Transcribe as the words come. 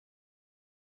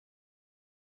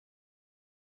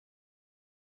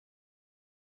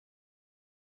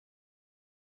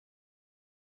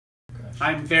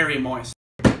I'm very moist.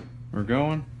 We're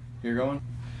going. You're going.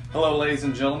 Hello, ladies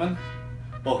and gentlemen.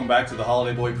 Welcome back to the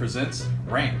Holiday Boy Presents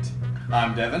Rant.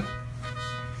 I'm Devin.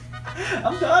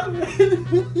 I'm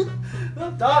Donovan.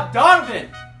 I'm Donovan.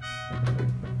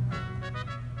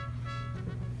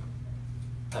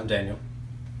 I'm Daniel.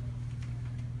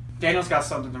 Daniel's got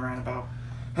something to rant about.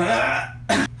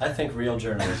 I think real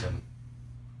journalism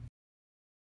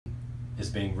is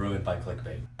being ruined by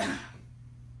clickbait.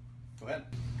 Go ahead.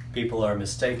 People are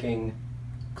mistaking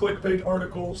clickbait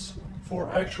articles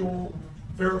for actual,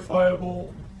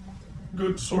 verifiable,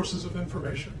 good sources of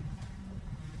information.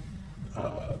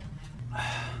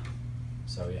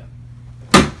 So yeah.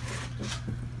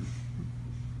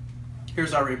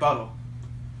 Here's our rebuttal.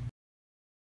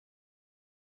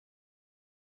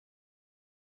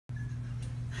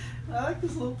 I like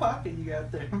this little pocket you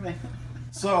got there, man.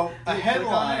 So, a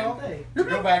headline, all day. to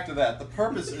go back to that, the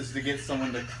purpose is to get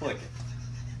someone to click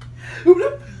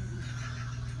it.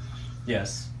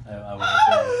 Yes, I would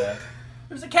agree with that.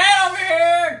 There's a cat over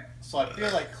here! So I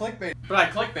feel like clickbait. But I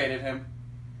clickbaited him.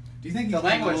 Do you think he's The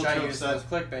getting a language little I too used upset? was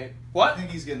clickbait. I What? think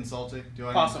he's getting salty. Do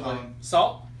I Possibly. need to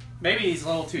Salt? Maybe he's a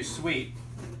little too sweet.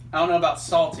 I don't know about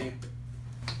salty.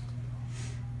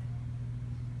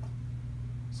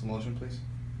 some lotion, please?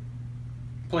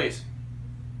 Please.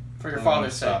 For your Oh,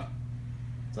 father's sake. stop.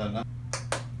 Is that enough?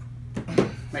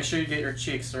 Make sure you get your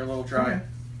cheeks. They're a little dry.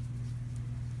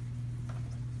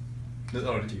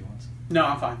 Oh, do you want some? No,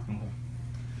 I'm fine. Okay.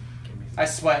 I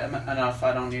sweat enough.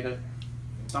 I don't need it.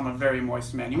 I'm a very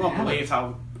moist man. You won't believe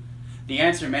how the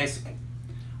answer makes.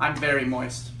 I'm very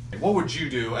moist. What would you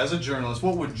do, as a journalist,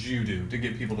 what would you do to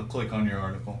get people to click on your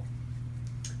article?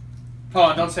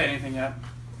 Hold on, don't say anything yet.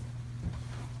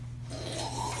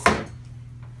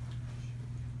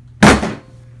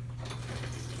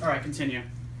 Alright, continue.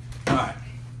 Alright.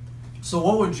 So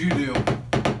what would you do,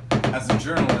 as a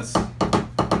journalist,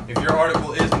 if your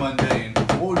article is mundane?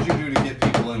 What would you do to get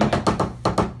people in there?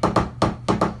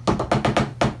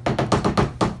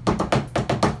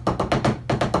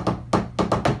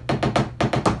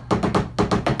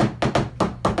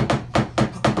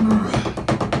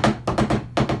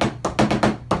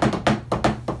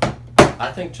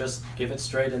 I think just give it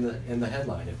straight in the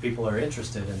headline. If people are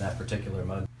interested in that particular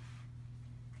mug,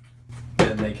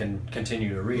 then they can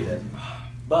continue to read it.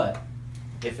 But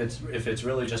if it's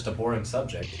really just a boring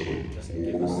subject, just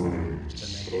give us the main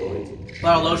point. A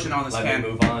lot of lotion on this Let can. me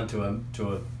move on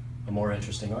to a more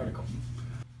interesting article.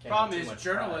 Problem is,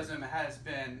 journalism has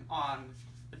been on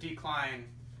a decline,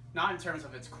 not in terms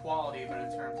of its quality, but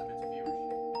in terms of its viewership.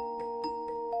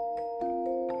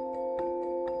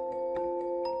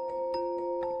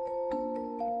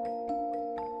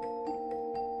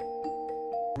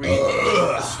 Read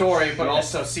the story, but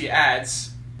also see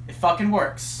ads. It fucking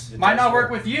works. It Might does not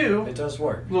work work. with you. It does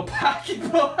work. Little pocket.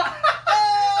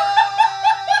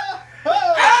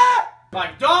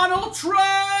 Like Donald Trump!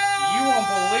 You won't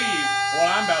believe what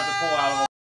I'm about to pull out of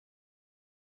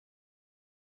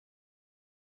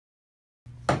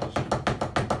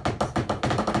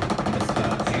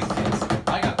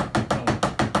I got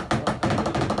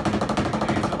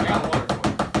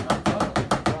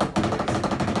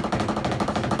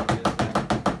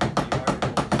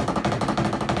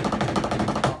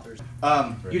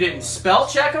water for you. You didn't spell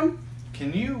check them?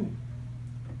 Can you...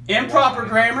 Improper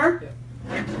grammar?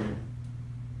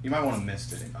 You might want to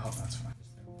mist it. Oh, that's fine.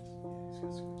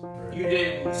 You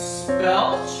didn't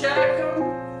spell check them?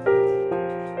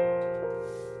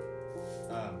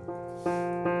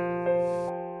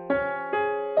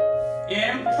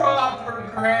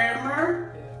 Improper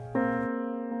grammar?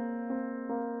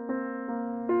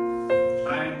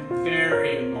 I'm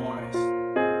very moist.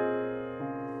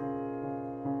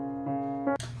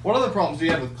 What other problems do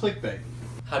you have with clickbait?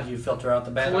 How do you filter out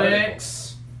the bad articles?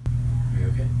 Clicks. Are you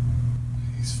okay?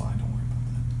 He's fine, don't worry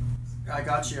about I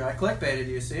got you. I clickbaited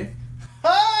you, see? that.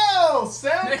 Oh,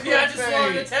 sound Maybe I just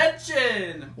wanted clickbait!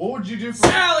 attention. What would you do for...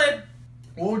 Salad!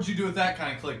 What would you do with that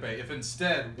kind of clickbait if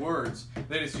instead words,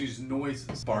 they just use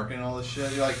noises, barking and all this shit?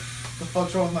 You're like, what the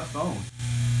fuck's wrong with my phone?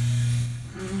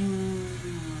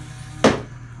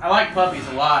 I like puppies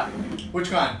a lot.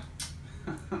 Which kind?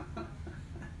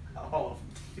 All of them.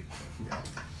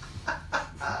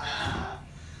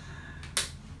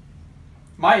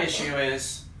 My issue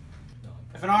is,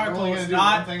 if an article only is gonna do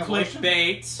not one thing of lotion?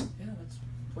 clickbait, Yeah, that's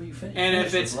what you finish. and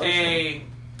if it's a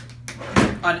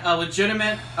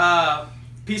legitimate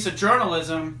piece of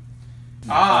journalism,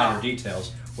 finer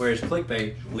details, whereas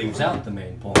clickbait leaves out the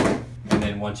main point, and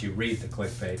then once you read the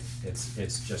clickbait,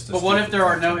 it's just. But what if there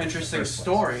are no interesting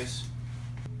stories?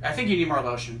 I think you need more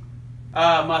lotion.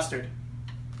 Mustard.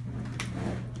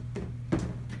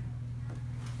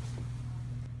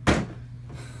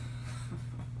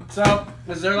 So,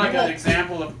 is there like an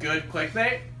example of good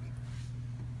clickbait?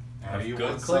 You Good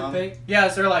want some? clickbait? Yeah,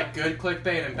 is there like good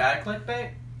clickbait and bad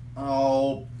clickbait?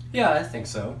 Oh, Yeah, I think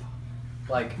so.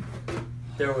 Like,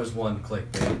 there was one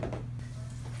clickbait.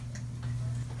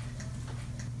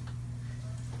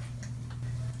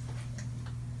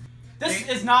 This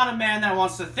is not a man that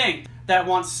wants to think, that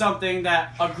wants something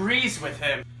that agrees with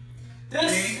him.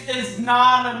 This is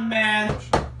not a man.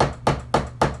 just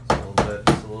a little bit,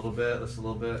 just a little bit, just a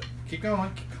little bit. Keep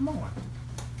going, come on.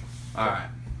 Alright,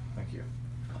 thank you.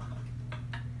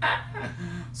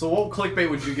 So what clickbait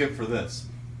would you give for this?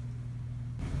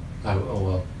 Oh,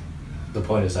 well, the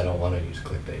point is I don't want to use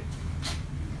clickbait.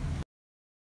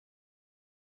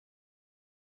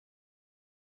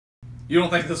 You don't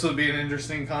think this would be an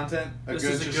interesting content? This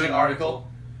is a good article.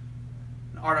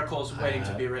 An article is waiting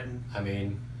to be written. I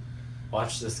mean,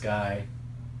 watch this guy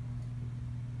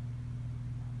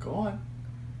Go on.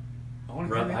 I want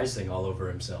to rub icing all over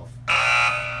himself.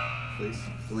 Please.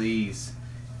 Please.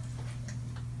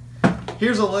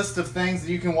 Here's a list of things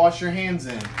that you can wash your hands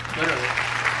in. Literally.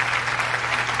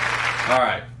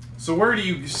 Alright. So where do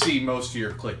you see most of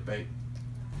your clickbait?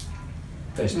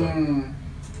 Facebook.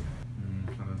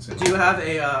 Do you have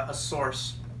a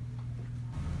source?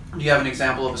 Do you have an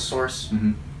example of a source?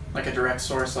 Mm-hmm. Like a direct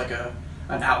source, like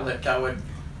an outlet that would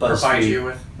BuzzFeed provide you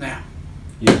with... Yeah.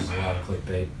 uses a lot of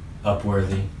clickbait.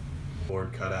 Upworthy.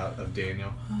 Board cutout of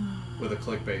Daniel with a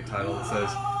clickbait title that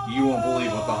says, "You won't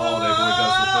believe what the holiday boy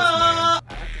does with this man." I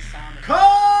like the sound of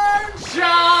Corn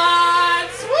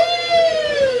shots!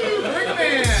 Woo! Bring them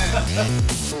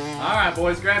in! Alright,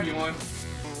 boys, grab you one.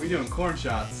 We doing corn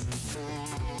shots.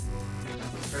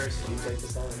 very Can you slow. take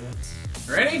this all at once?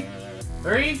 Ready?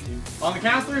 3. On the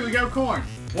count of 3, we go corn.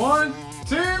 1,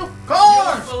 2, I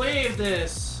corn! can't believe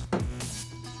this.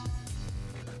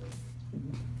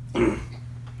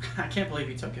 I can't believe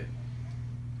he took it.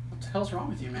 What the hell's wrong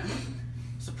with you, man?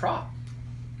 It's a prop.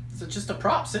 It's just a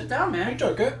prop. Sit down, man. He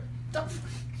took it.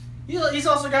 He's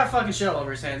also got fucking shit all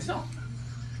over his hands. No.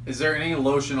 Is there any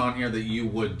lotion on here that you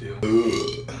would do?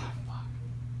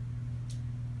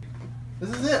 This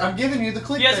is it. I'm giving you the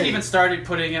clickbait. He hasn't even started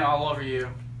putting it all over you.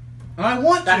 And I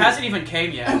want That to. hasn't even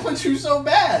came I yet. want you so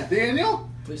bad, Daniel.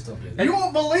 Please don't do that. You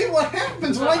won't believe what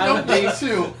happens when I go At least-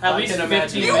 to. At I least can 15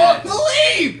 imagine. You won't minutes.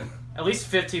 believe! At least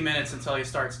 15 minutes until he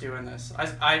starts doing this.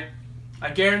 I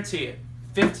guarantee it.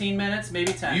 15 minutes,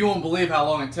 maybe 10. You won't believe how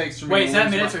long it takes for me Wait, to is that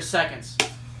lose minutes my- or seconds?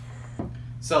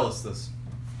 Sell us this.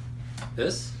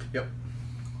 This? Yep.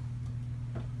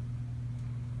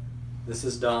 This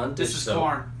is Dawn. This dish is soap.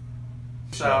 corn.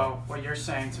 So, what you're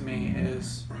saying to me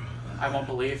is, I won't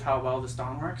believe how well this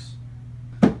Dawn works?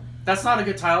 That's not a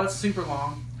good title. It's super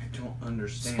long. I don't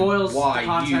understand Spoils why the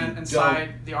content you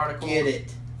inside the article. don't get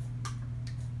it.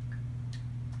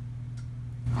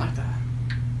 I like that.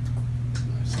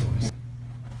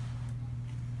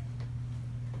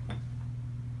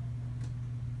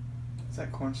 Is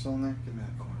that corn still in there? Give me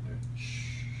that corn, dude.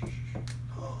 Shh.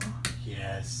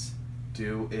 Yes.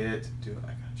 Do it. Do it. I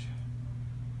got you.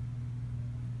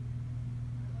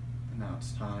 And now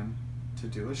it's time to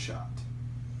do a shot.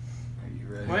 Are you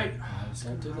ready? Wait.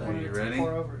 Don't do I that. wanted you it to ready?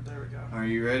 Pour over it. There we go. Are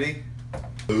you ready?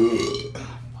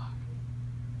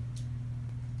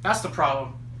 That's the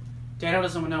problem. Daniel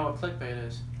doesn't know what clickbait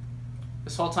is.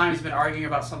 This whole time he's been arguing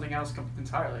about something else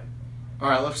entirely. All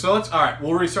right, all right,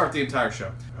 we'll restart the entire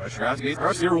show.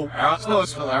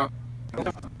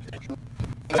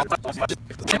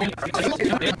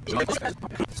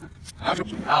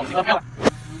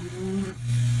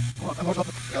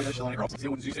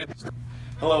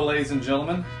 Hello, ladies and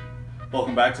gentlemen.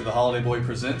 Welcome back to the Holiday Boy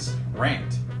Presents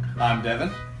Rant. I'm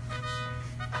Devin.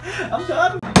 I'm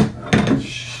done.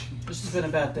 This has been a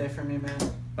bad day for me, man.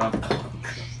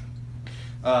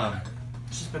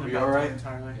 This has been a you bad alright? day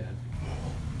entirely. Yeah.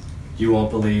 You won't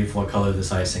believe what color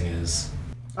this icing is.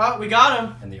 Oh, we got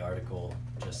him. And the article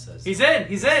just says He's in.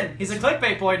 He's in. He's a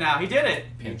clickbait boy now. He did it.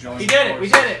 pink. He did it. We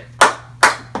did it.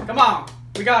 Come on.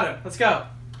 We got him. Let's go.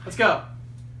 Let's go.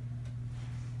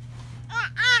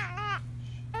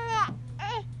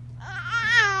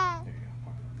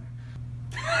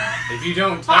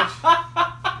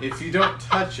 If you don't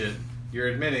touch it, you're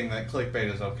admitting that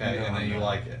clickbait is okay No, and that I'm you not.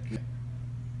 like it.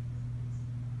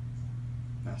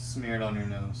 Now smear it on your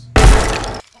nose.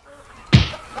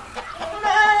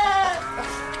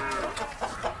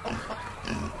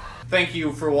 Thank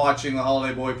you for watching the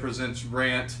Holiday Boy Presents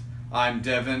Rant. I'm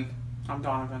Devin, I'm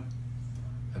Donovan.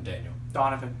 I'm Daniel.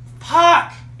 Donovan.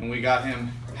 Fuck! and we got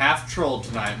him half trolled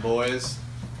tonight, boys.